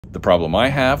The problem I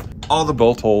have, all the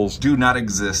bolt holes do not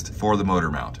exist for the motor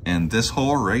mount. And this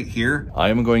hole right here, I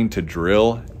am going to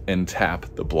drill and tap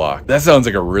the block. That sounds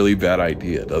like a really bad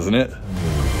idea, doesn't it?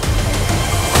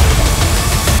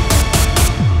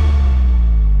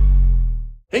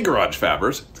 Hey Garage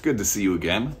Fabbers, it's good to see you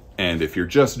again. And if you're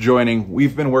just joining,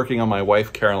 we've been working on my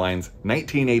wife Caroline's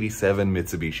 1987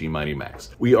 Mitsubishi Mighty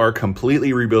Max. We are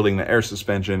completely rebuilding the air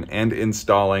suspension and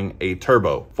installing a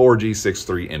turbo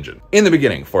 4G63 engine. In the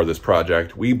beginning for this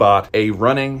project, we bought a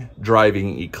running,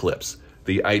 driving Eclipse.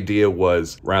 The idea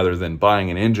was, rather than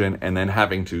buying an engine and then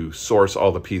having to source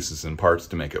all the pieces and parts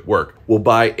to make it work, we'll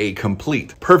buy a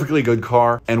complete, perfectly good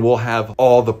car and we'll have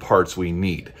all the parts we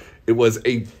need. It was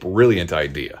a brilliant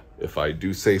idea, if I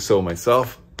do say so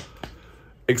myself.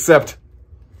 Except,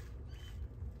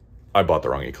 I bought the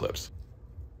wrong Eclipse.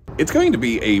 It's going to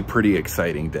be a pretty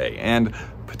exciting day and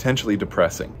potentially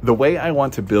depressing. The way I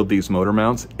want to build these motor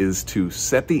mounts is to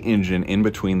set the engine in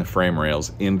between the frame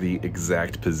rails in the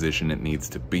exact position it needs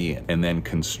to be in, and then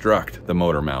construct the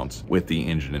motor mounts with the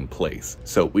engine in place.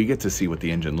 So we get to see what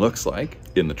the engine looks like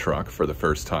in the truck for the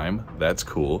first time. That's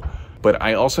cool. But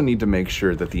I also need to make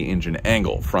sure that the engine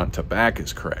angle front to back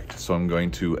is correct. So I'm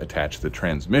going to attach the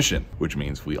transmission, which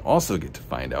means we also get to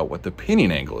find out what the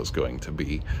pinion angle is going to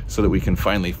be so that we can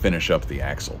finally finish up the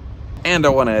axle. And I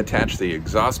want to attach the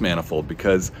exhaust manifold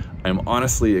because I'm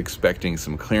honestly expecting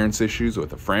some clearance issues with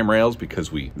the frame rails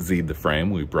because we Z'd the frame,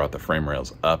 we brought the frame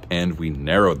rails up, and we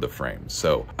narrowed the frame.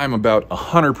 So I'm about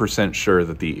 100% sure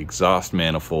that the exhaust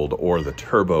manifold or the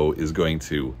turbo is going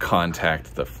to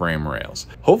contact the frame rails.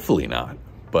 Hopefully not,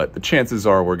 but the chances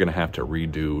are we're going to have to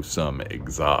redo some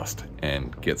exhaust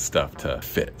and get stuff to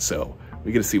fit. So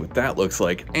we get to see what that looks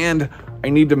like, and I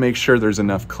need to make sure there's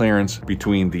enough clearance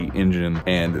between the engine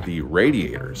and the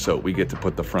radiator, so we get to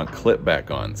put the front clip back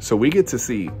on. So we get to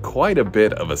see quite a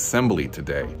bit of assembly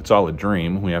today. It's all a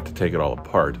dream, we have to take it all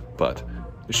apart, but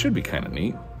it should be kind of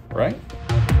neat, right?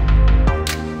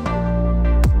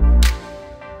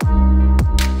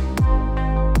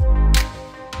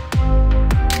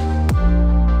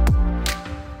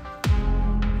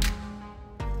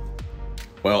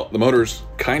 Well, the motor's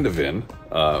kind of in.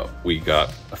 We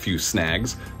got a few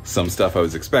snags, some stuff I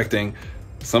was expecting,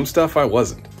 some stuff I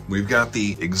wasn't. We've got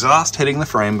the exhaust hitting the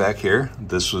frame back here.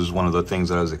 This was one of the things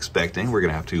that I was expecting. We're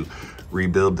gonna have to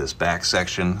rebuild this back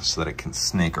section so that it can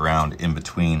snake around in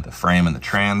between the frame and the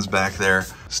trans back there.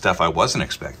 Stuff I wasn't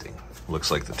expecting.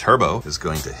 Looks like the turbo is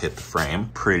going to hit the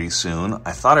frame pretty soon.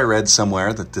 I thought I read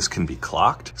somewhere that this can be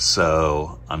clocked,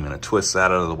 so I'm gonna twist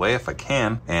that out of the way if I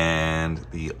can. And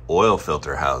the oil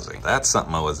filter housing, that's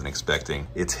something I wasn't expecting.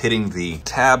 It's hitting the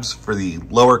tabs for the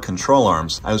lower control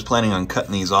arms. I was planning on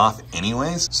cutting these off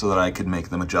anyways so that I could make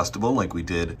them adjustable like we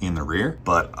did in the rear,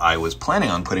 but I was planning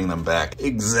on putting them back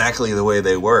exactly the way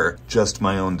they were, just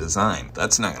my own design.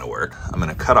 That's not gonna work. I'm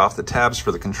gonna cut off the tabs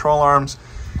for the control arms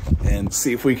and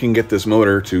see if we can get this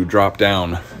motor to drop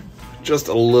down just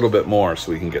a little bit more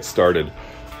so we can get started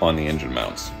on the engine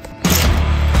mounts.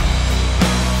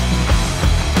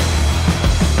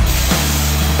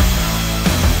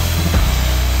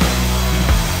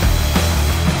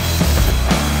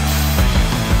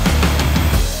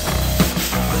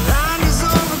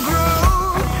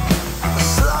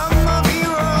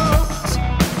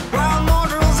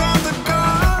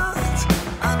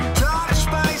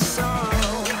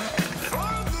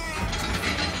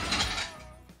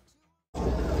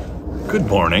 Good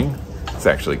morning. It's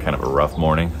actually kind of a rough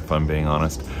morning, if I'm being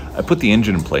honest. I put the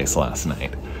engine in place last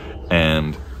night,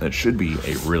 and that should be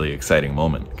a really exciting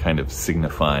moment, kind of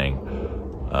signifying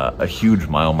a huge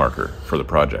mile marker for the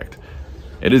project.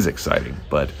 It is exciting,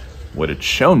 but what it's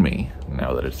shown me,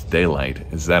 now that it's daylight,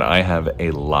 is that I have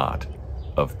a lot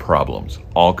of problems,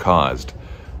 all caused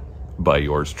by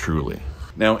yours truly.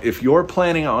 Now, if you're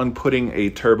planning on putting a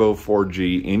Turbo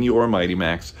 4G in your Mighty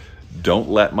Max, don't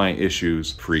let my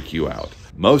issues freak you out.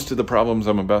 Most of the problems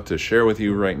I'm about to share with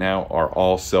you right now are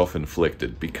all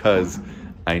self-inflicted because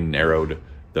I narrowed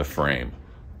the frame.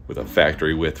 With a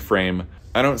factory width frame,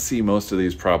 I don't see most of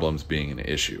these problems being an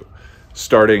issue.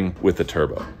 Starting with the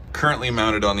turbo. Currently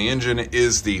mounted on the engine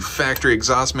is the factory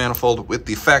exhaust manifold with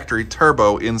the factory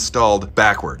turbo installed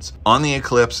backwards. On the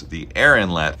Eclipse, the air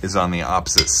inlet is on the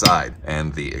opposite side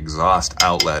and the exhaust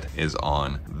outlet is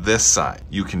on this side.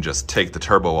 You can just take the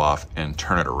turbo off and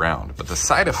turn it around. But the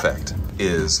side effect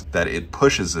is that it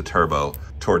pushes the turbo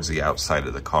towards the outside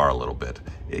of the car a little bit.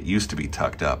 It used to be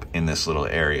tucked up in this little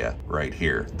area right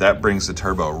here. That brings the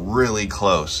turbo really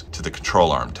close to the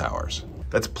control arm towers.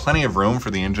 That's plenty of room for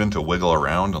the engine to wiggle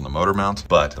around on the motor mount,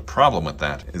 but the problem with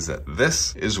that is that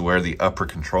this is where the upper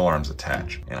control arms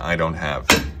attach, and I don't have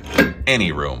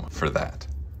any room for that.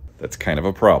 That's kind of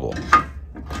a problem.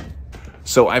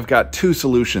 So I've got two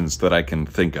solutions that I can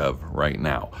think of right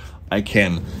now. I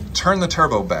can turn the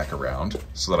turbo back around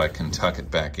so that I can tuck it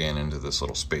back into this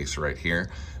little space right here.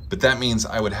 But that means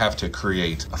I would have to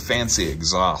create a fancy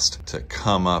exhaust to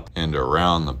come up and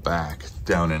around the back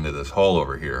down into this hole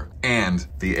over here. And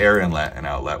the air inlet and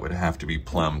outlet would have to be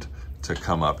plumbed to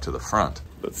come up to the front.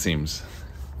 That seems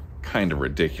kind of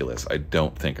ridiculous. I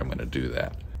don't think I'm gonna do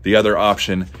that. The other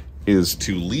option is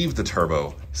to leave the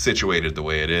turbo situated the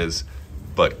way it is,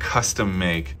 but custom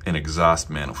make an exhaust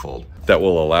manifold that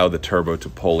will allow the turbo to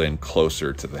pull in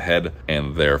closer to the head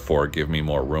and therefore give me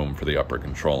more room for the upper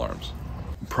control arms.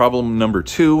 Problem number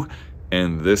two,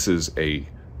 and this is a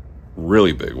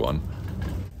really big one,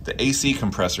 the AC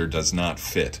compressor does not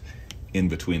fit in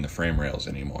between the frame rails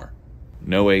anymore.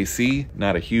 No AC,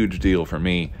 not a huge deal for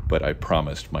me, but I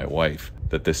promised my wife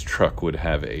that this truck would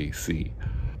have AC.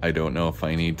 I don't know if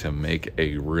I need to make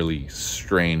a really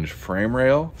strange frame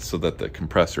rail so that the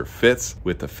compressor fits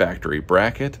with the factory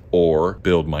bracket, or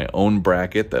build my own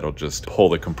bracket that'll just pull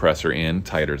the compressor in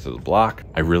tighter to the block.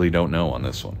 I really don't know on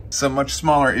this one. Some much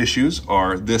smaller issues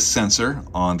are this sensor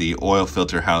on the oil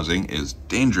filter housing is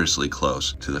dangerously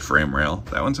close to the frame rail.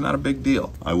 That one's not a big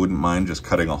deal. I wouldn't mind just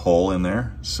cutting a hole in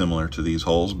there, similar to these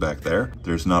holes back there.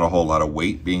 There's not a whole lot of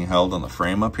weight being held on the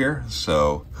frame up here,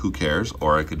 so who cares?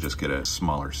 Or I could just get a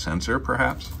smaller sensor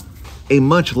perhaps. A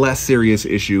much less serious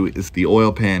issue is the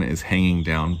oil pan is hanging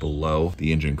down below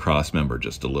the engine cross member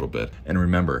just a little bit. And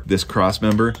remember, this cross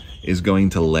member is going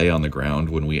to lay on the ground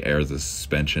when we air the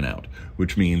suspension out,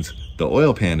 which means the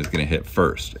oil pan is gonna hit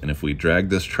first. And if we drag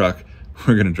this truck,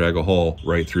 we're gonna drag a hole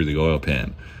right through the oil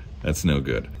pan. That's no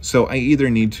good. So I either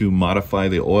need to modify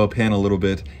the oil pan a little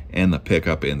bit and the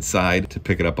pickup inside to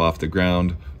pick it up off the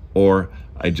ground, or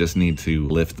I just need to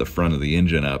lift the front of the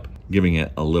engine up, giving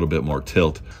it a little bit more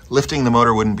tilt. Lifting the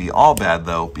motor wouldn't be all bad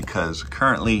though, because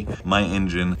currently my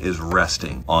engine is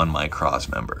resting on my cross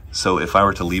member. So if I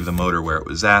were to leave the motor where it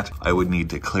was at, I would need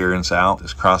to clearance out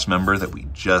this cross member that we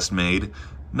just made.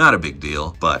 Not a big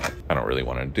deal, but I don't really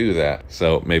want to do that.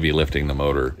 So maybe lifting the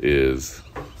motor is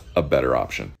a better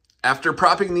option. After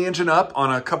propping the engine up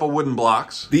on a couple wooden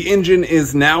blocks, the engine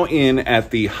is now in at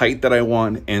the height that I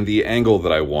want and the angle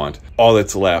that I want. All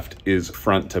that's left is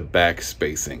front to back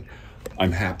spacing.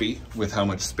 I'm happy with how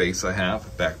much space I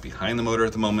have back behind the motor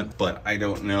at the moment, but I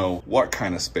don't know what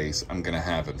kind of space I'm gonna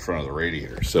have in front of the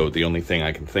radiator. So the only thing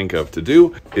I can think of to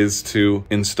do is to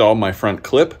install my front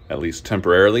clip, at least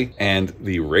temporarily, and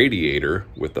the radiator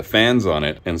with the fans on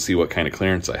it, and see what kind of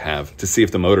clearance I have to see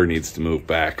if the motor needs to move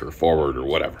back or forward or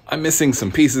whatever. I'm missing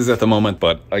some pieces at the moment,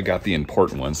 but I got the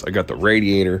important ones. I got the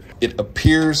radiator. It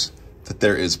appears that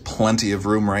there is plenty of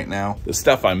room right now. The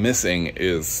stuff I'm missing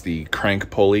is the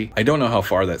crank pulley. I don't know how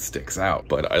far that sticks out,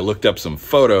 but I looked up some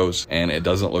photos and it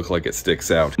doesn't look like it sticks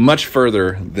out much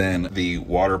further than the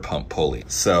water pump pulley.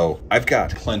 So I've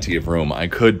got plenty of room. I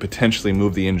could potentially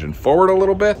move the engine forward a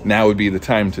little bit. Now would be the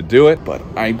time to do it, but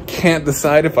I can't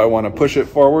decide if I want to push it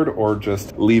forward or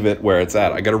just leave it where it's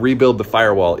at. I got to rebuild the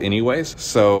firewall anyways,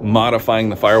 so modifying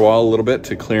the firewall a little bit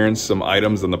to clearance some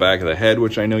items on the back of the head,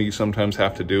 which I know you sometimes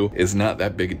have to do, is not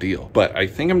that big a deal. But I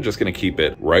think I'm just gonna keep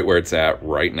it right where it's at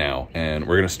right now, and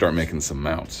we're gonna start making some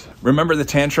mounts. Remember the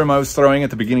tantrum I was throwing at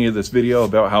the beginning of this video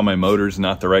about how my motor's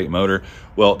not the right motor?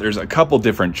 Well, there's a couple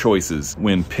different choices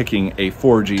when picking a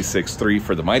 4G63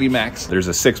 for the Mighty Max. There's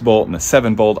a 6-bolt and a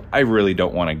 7-bolt. I really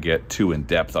don't want to get too in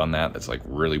depth on that. That's like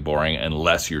really boring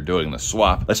unless you're doing the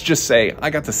swap. Let's just say I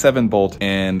got the 7-bolt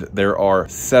and there are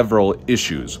several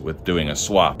issues with doing a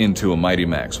swap into a Mighty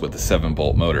Max with a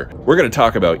 7-bolt motor. We're going to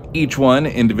talk about each one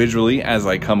individually as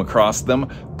I come across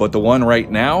them, but the one right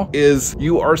now is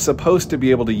you are supposed to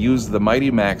be able to use the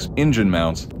Mighty Max engine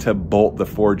mounts to bolt the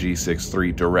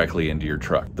 4G63 directly into your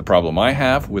truck. The problem I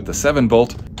have with the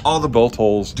 7-bolt, all the bolt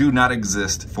holes do not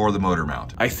exist for the motor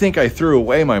mount. I think I threw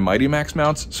away my Mighty Max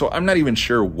mounts, so I'm not even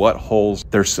sure what holes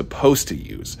they're supposed to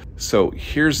use. So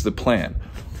here's the plan.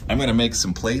 I'm gonna make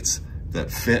some plates that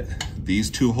fit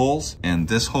these two holes and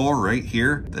this hole right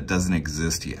here that doesn't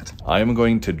exist yet. I'm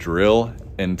going to drill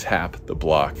and tap the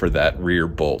block for that rear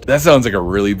bolt. That sounds like a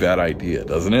really bad idea,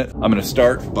 doesn't it? I'm gonna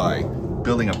start by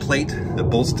building a plate that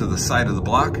bolts to the side of the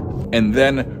block, and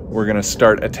then we're gonna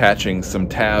start attaching some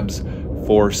tabs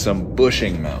for some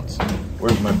bushing mounts.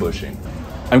 Where's my bushing?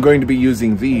 I'm going to be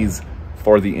using these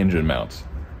for the engine mounts.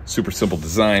 Super simple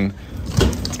design.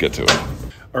 Let's get to it.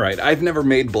 All right, I've never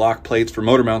made block plates for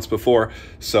motor mounts before,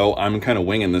 so I'm kind of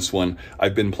winging this one.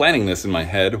 I've been planning this in my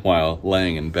head while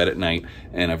laying in bed at night,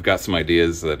 and I've got some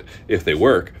ideas that if they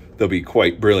work, they'll be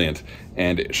quite brilliant,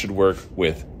 and it should work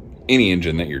with any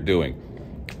engine that you're doing.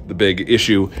 The big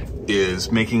issue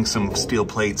is making some steel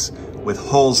plates with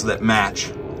holes that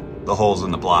match the holes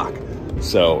in the block.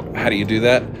 So how do you do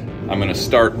that? I'm gonna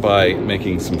start by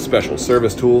making some special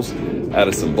service tools out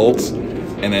of some bolts,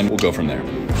 and then we'll go from there.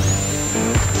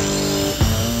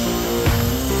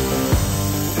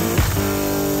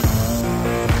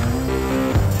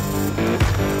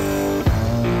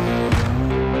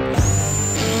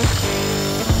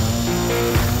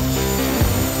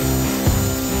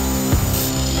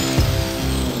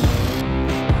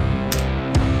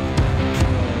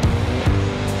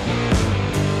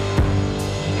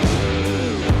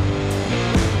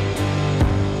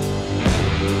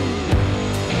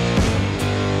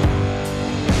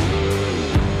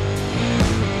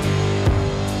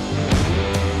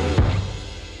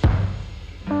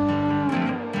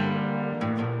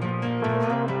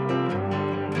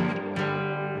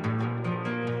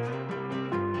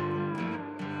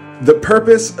 The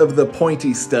purpose of the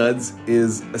pointy studs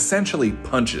is essentially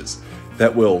punches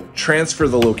that will transfer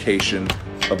the location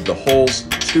of the holes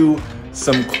to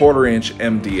some 1/4"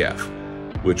 MDF,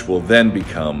 which will then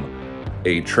become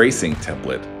a tracing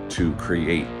template to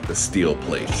create the steel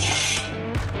plate.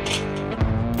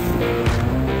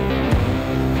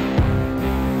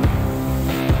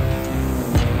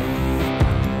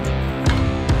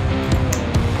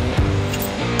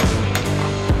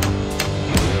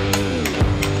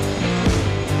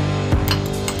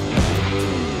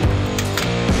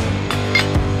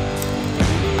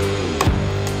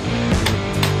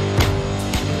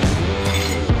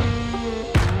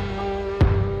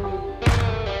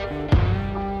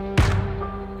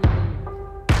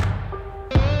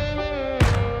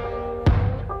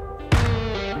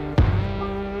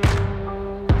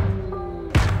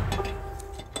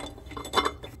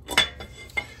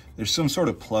 There's some sort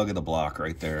of plug in the block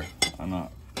right there. I'm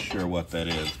not sure what that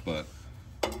is, but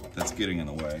that's getting in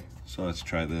the way. So let's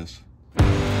try this.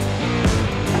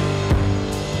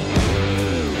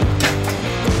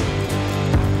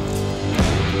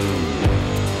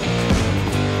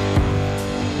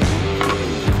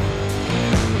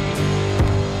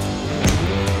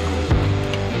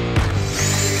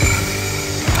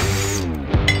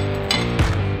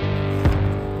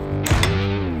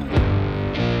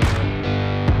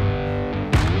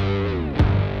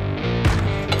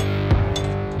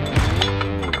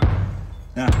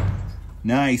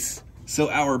 Nice. So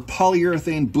our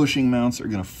polyurethane bushing mounts are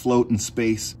gonna float in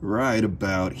space right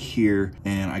about here.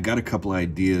 And I got a couple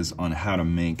ideas on how to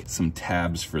make some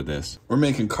tabs for this. We're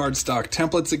making cardstock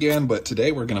templates again, but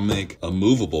today we're gonna make a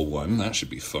movable one. That should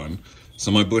be fun.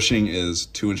 So my bushing is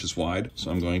 2 inches wide. So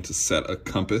I'm going to set a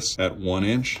compass at 1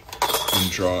 inch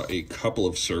and draw a couple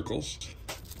of circles.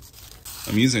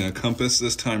 I'm using a compass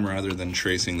this time rather than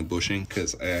tracing the bushing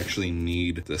because I actually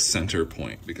need the center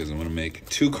point because I'm going to make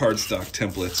 2 cardstock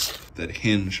templates that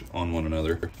hinge on one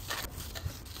another.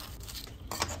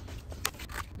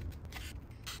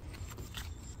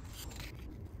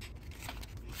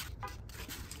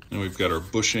 And we've got our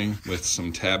bushing with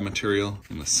some tab material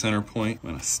in the center point. I'm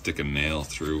gonna stick a nail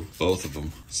through both of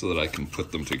them so that I can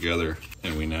put them together.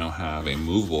 And we now have a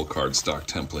movable cardstock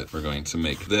template. We're going to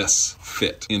make this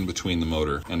fit in between the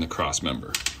motor and the cross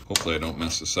member. Hopefully I don't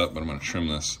mess this up, but I'm gonna trim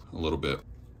this a little bit.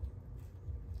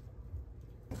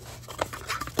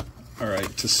 All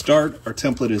right, to start, our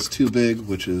template is too big,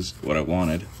 which is what I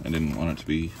wanted. I didn't want it to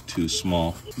be too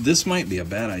small. This might be a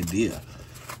bad idea,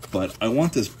 but I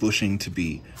want this bushing to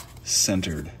be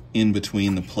centered in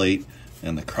between the plate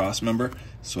and the cross member.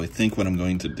 So I think what I'm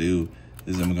going to do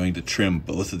is I'm going to trim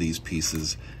both of these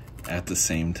pieces at the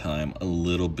same time, a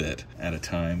little bit at a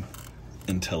time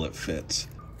until it fits.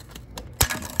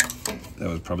 That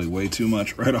was probably way too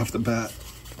much right off the bat.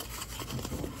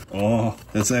 Oh,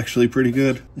 that's actually pretty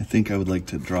good. I think I would like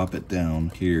to drop it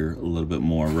down here a little bit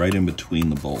more, right in between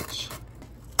the bolts.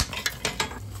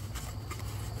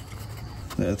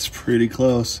 That's pretty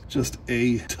close, just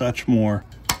a touch more.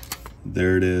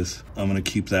 There it is. I'm gonna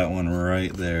keep that one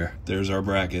right there. There's our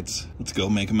brackets. Let's go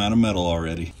make them out of metal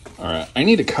already. All right, I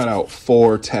need to cut out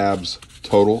 4 tabs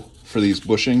total for these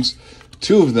bushings.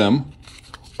 2 of them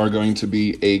are going to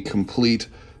be a complete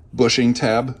bushing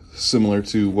tab, similar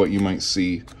to what you might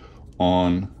see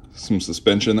on some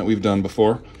suspension that we've done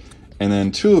before. And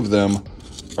then 2 of them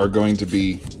are going to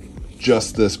be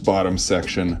just this bottom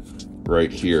section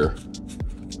right here.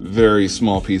 Very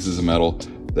small pieces of metal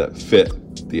that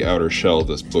fit the outer shell of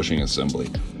this bushing assembly.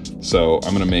 So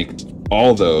I'm gonna make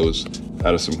all those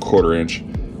out of some 1/4 inch,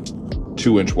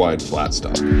 2 inch wide flat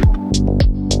stock.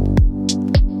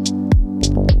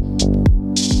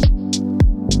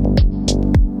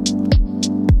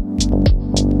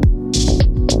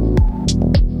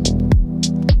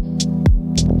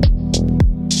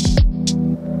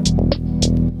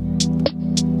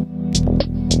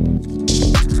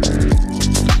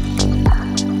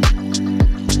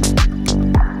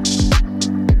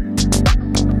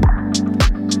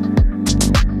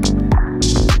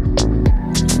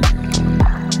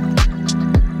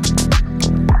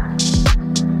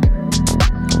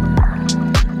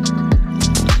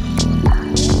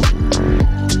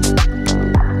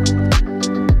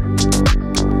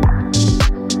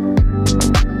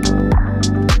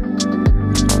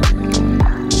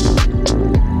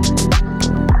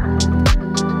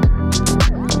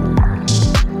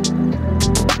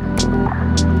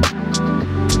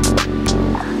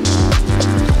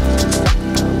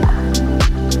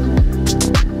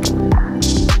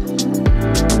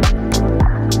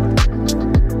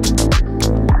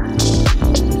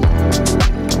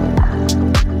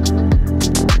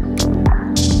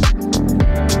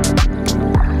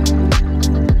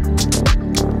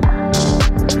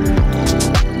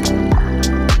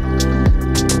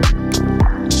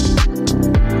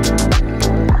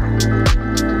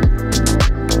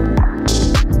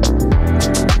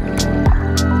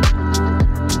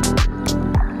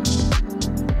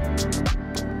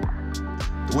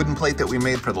 wooden plate that we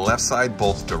made for the left side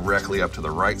bolts directly up to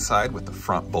the right side with the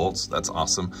front bolts. That's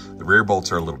awesome. The rear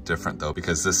bolts are a little different though,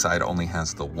 because this side only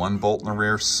has the one bolt in the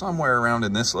rear, somewhere around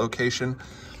in this location.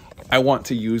 I want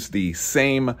to use the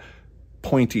same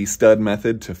pointy stud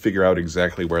method to figure out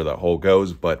exactly where the hole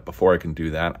goes, but before I can do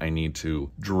that, I need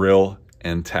to drill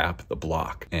and tap the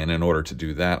block. And in order to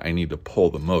do that, I need to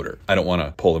pull the motor. I don't want to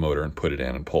pull the motor and put it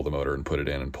in and pull the motor and put it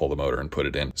in and pull the motor and put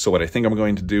it in. So what I think I'm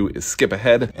going to do is skip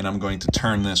ahead, and I'm going to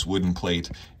turn this wooden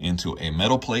plate into a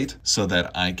metal plate so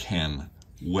that I can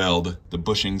weld the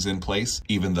bushings in place,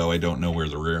 even though I don't know where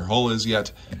the rear hole is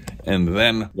yet. And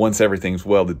then once everything's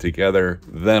welded together,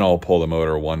 then I'll pull the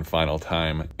motor one final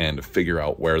time and figure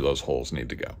out where those holes need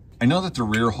to go. I know that the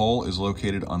rear hole is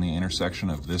located on the intersection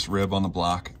of this rib on the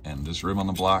block and this rib on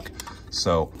the block.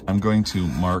 So I'm going to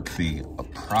mark the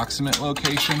approximate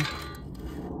location.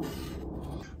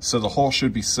 So the hole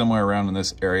should be somewhere around in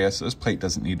this area. So this plate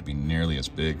doesn't need to be nearly as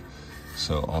big.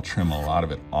 So I'll trim a lot of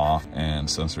it off. And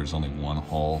since there's only one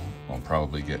hole, I'll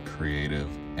probably get creative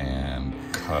and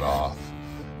cut off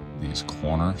these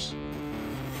corners.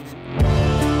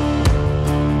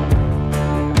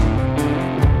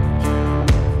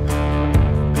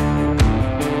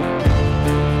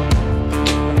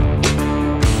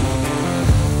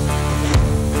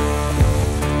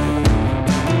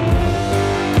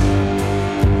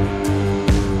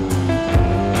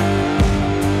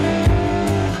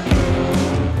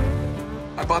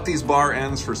 These bar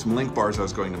ends for some link bars I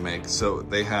was going to make, so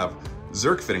they have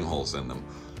Zerk fitting holes in them.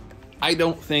 I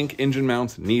don't think engine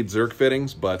mounts need Zerk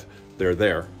fittings, but they're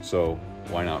there, so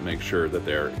why not make sure that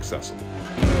they're accessible?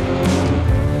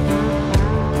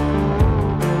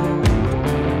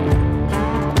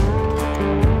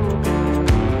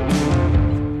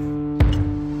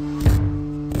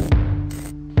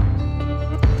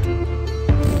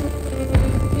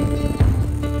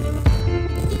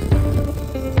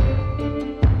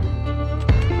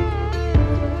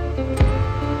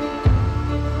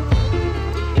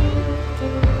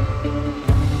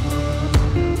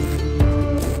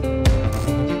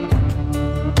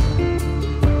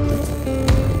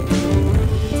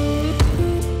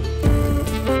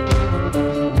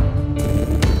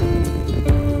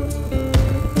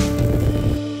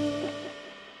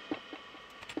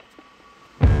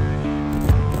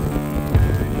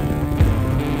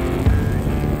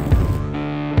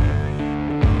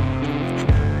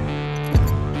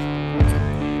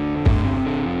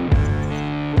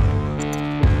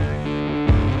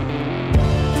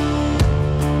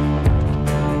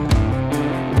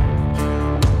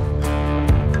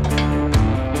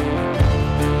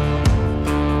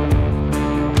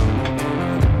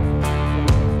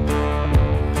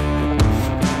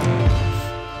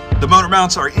 The motor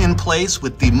mounts are in place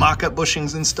with the mock-up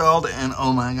bushings installed, and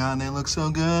oh my God, they look so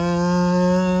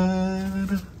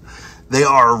good. They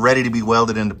are ready to be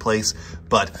welded into place,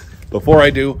 but before I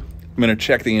do, I'm gonna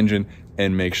check the engine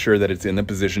and make sure that it's in the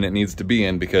position it needs to be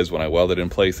in, because when I weld it in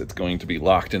place, it's going to be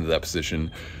locked into that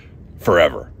position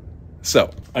forever.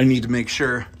 So I need to make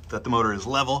sure that the motor is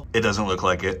level. It doesn't look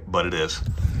like it, but it is.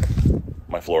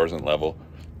 My floor isn't level.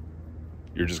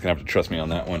 You're just gonna have to trust me on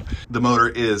that one. The motor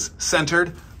is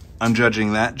centered. I'm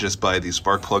judging that just by the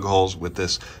spark plug holes with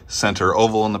this center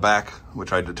oval in the back,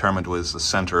 which I determined was the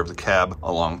center of the cab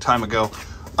a long time ago.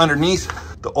 Underneath,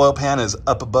 the oil pan is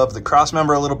up above the cross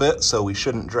member a little bit, so we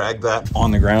shouldn't drag that on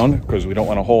the ground because we don't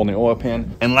want a hole in the oil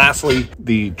pan. And lastly,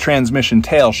 the transmission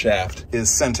tail shaft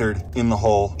is centered in the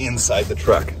hole inside the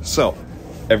truck. So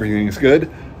everything is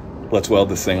good. Let's weld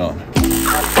this thing on.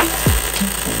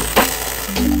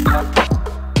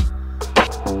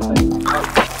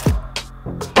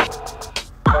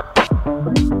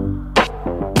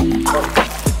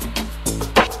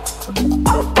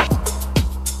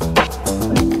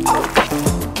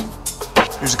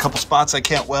 There's a couple spots I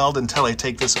can't weld until I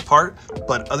take this apart,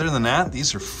 but other than that,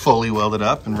 these are fully welded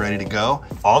up and ready to go.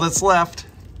 All that's left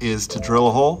is to drill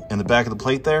a hole in the back of the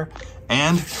plate there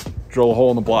and drill a hole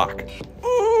in the block.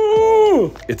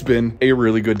 Ooh, it's been a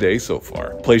really good day so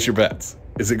far. Place your bets.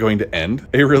 Is it going to end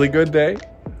a really good day,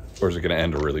 or is it going to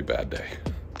end a really bad day?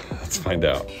 Let's find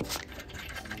out.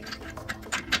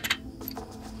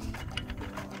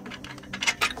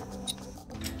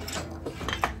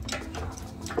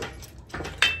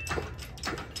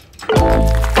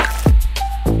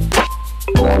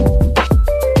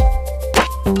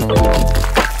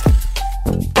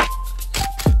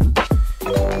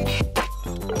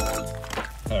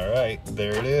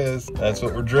 There it is. That's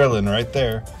what we're drilling right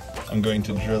there. I'm going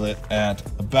to drill it at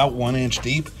about 1 inch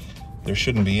deep. There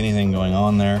shouldn't be anything going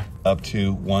on there up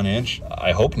to 1 inch.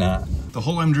 I hope not. The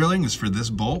hole I'm drilling is for this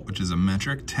bolt, which is a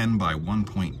metric 10 by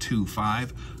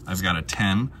 1.25. I've got a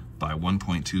 10 by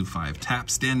 1.25 tap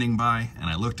standing by, and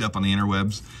I looked up on the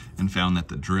interwebs and found that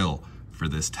the drill for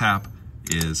this tap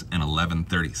is an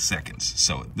 11/32.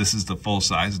 So this is the full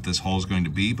size that this hole is going to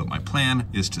be, but my plan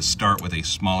is to start with a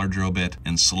smaller drill bit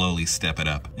and slowly step it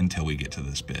up until we get to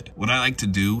this bit. What I like to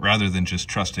do, rather than just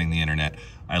trusting the internet,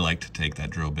 I like to take that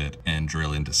drill bit and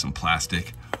drill into some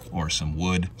plastic or some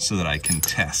wood so that I can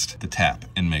test the tap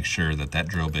and make sure that that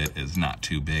drill bit is not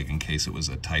too big in case it was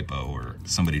a typo or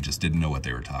somebody just didn't know what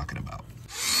they were talking about.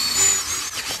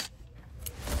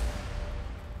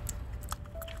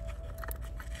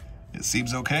 It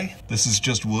seems okay. This is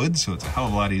just wood, so it's a hell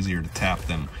of a lot easier to tap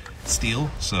than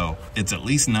steel, so it's at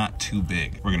least not too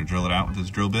big. We're gonna drill it out with this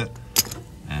drill bit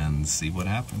and see what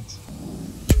happens.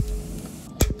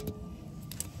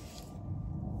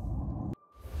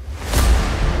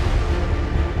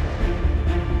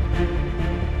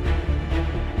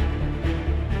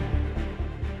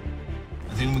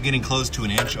 I think we're getting close to an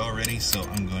inch already, so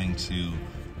I'm going to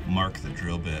mark the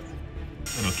drill bit.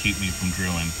 It'll keep me from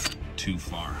drilling too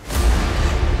far.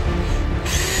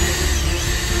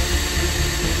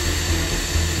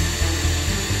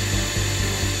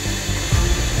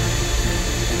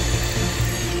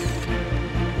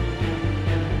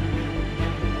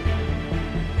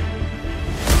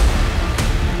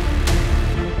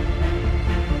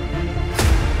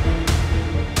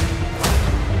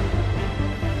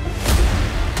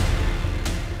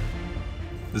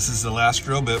 This is the last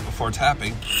drill bit before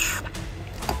tapping.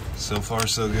 So far,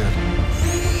 so good.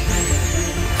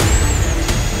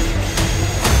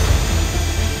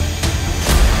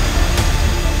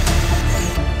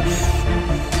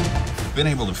 Been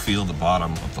able to feel the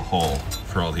bottom of the hole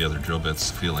for all the other drill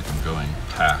bits. Feel like I'm going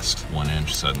past 1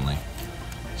 inch suddenly.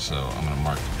 So I'm gonna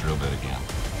mark the drill bit again.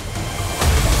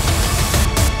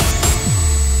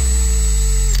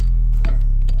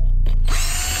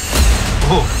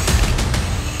 Oh!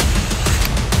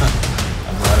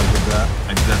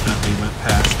 I definitely went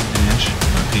past an inch. I'm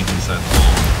gonna peek inside the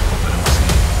hole. Hope I don't see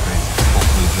anything crazy.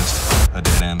 Hopefully just a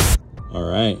dead end. All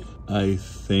right, I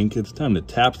think it's time to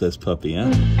tap this puppy,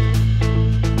 huh?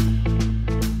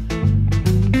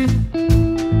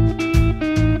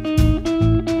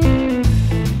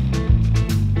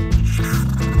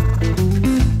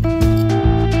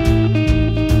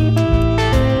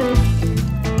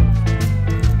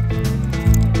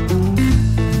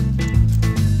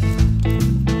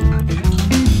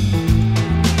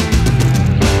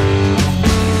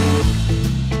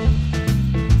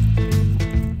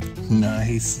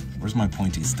 Nice. Where's my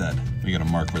pointy stud? We gotta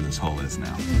mark where this hole is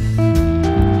now.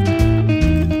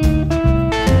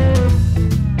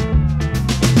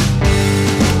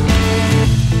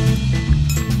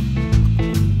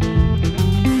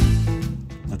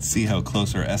 Let's see how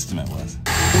close our estimate was.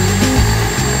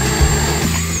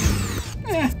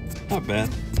 Not bad.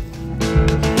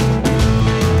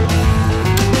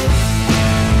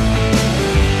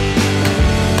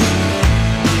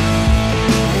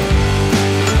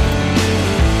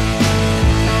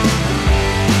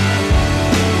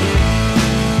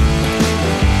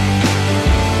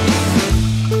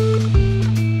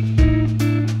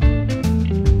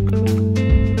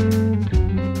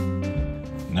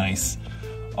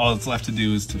 All that's left to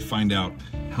do is to find out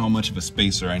how much of a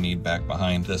spacer I need back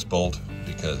behind this bolt,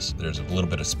 because there's a little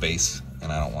bit of space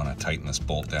and I don't want to tighten this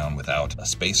bolt down without a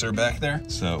spacer back there.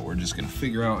 So we're just going to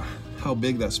figure out how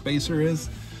big that spacer is,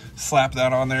 slap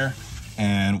that on there,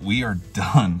 and we are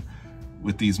done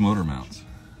with these motor mounts.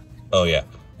 Oh yeah,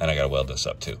 and I got to weld this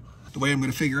up too. The way I'm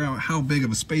going to figure out how big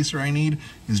of a spacer I need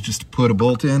is just to put a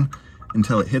bolt in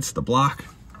until it hits the block,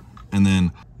 and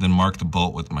then mark the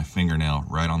bolt with my fingernail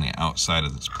right on the outside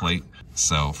of this plate.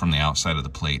 So from the outside of the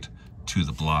plate to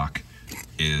the block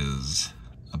is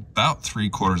about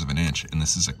 3/4 of an inch, and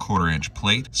this is a 1/4 inch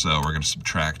plate. So we're gonna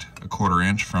subtract a 1/4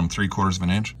 inch from 3/4 of an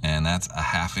inch, and that's a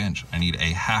 1/2 inch. I need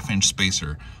a 1/2 inch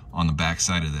spacer on the back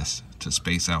side of this to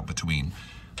space out between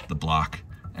the block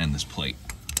and this plate.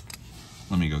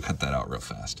 Let me go cut that out real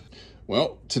fast.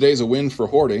 Well, today's a win for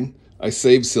hoarding. I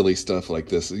save silly stuff like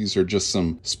this. These are just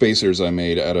some spacers I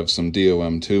made out of some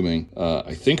DOM tubing,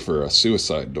 I think for a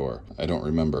suicide door. I don't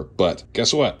remember, but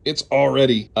guess what? It's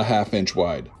already a 1/2 inch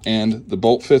wide, and the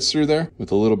bolt fits through there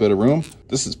with a little bit of room.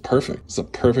 This is perfect. It's a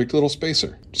perfect little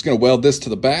spacer. Just gonna weld this to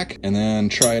the back and then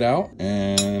try it out,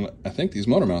 and I think these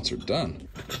motor mounts are done.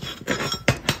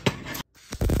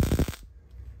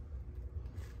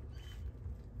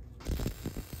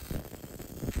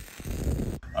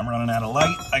 I'm running out of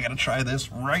light. I gotta try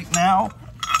this right now.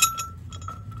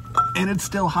 And it's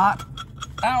still hot.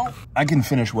 Ow! I can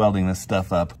finish welding this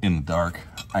stuff up in the dark.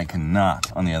 I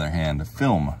cannot, on the other hand,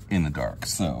 film in the dark.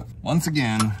 So, once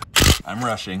again, I'm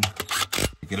rushing to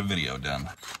get a video done.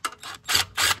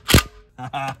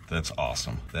 That's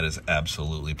awesome. That is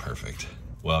absolutely perfect.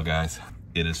 Well, guys,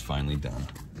 it is finally done.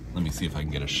 Let me see if I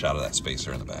can get a shot of that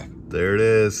spacer in the back. There it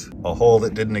is. A hole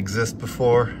that didn't exist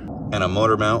before, and a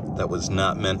motor mount that was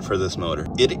not meant for this motor.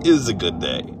 It is a good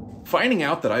day. Finding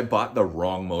out that I bought the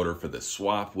wrong motor for this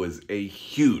swap was a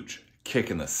huge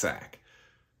kick in the sack.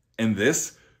 And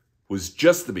this was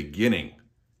just the beginning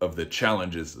of the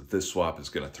challenges that this swap is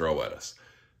going to throw at us.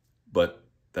 But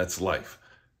that's life.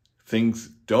 Things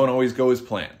don't always go as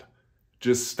planned.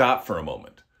 Just stop for a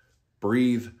moment,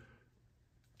 breathe,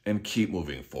 and keep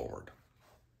moving forward.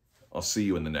 I'll see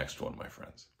you in the next one, my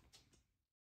friends.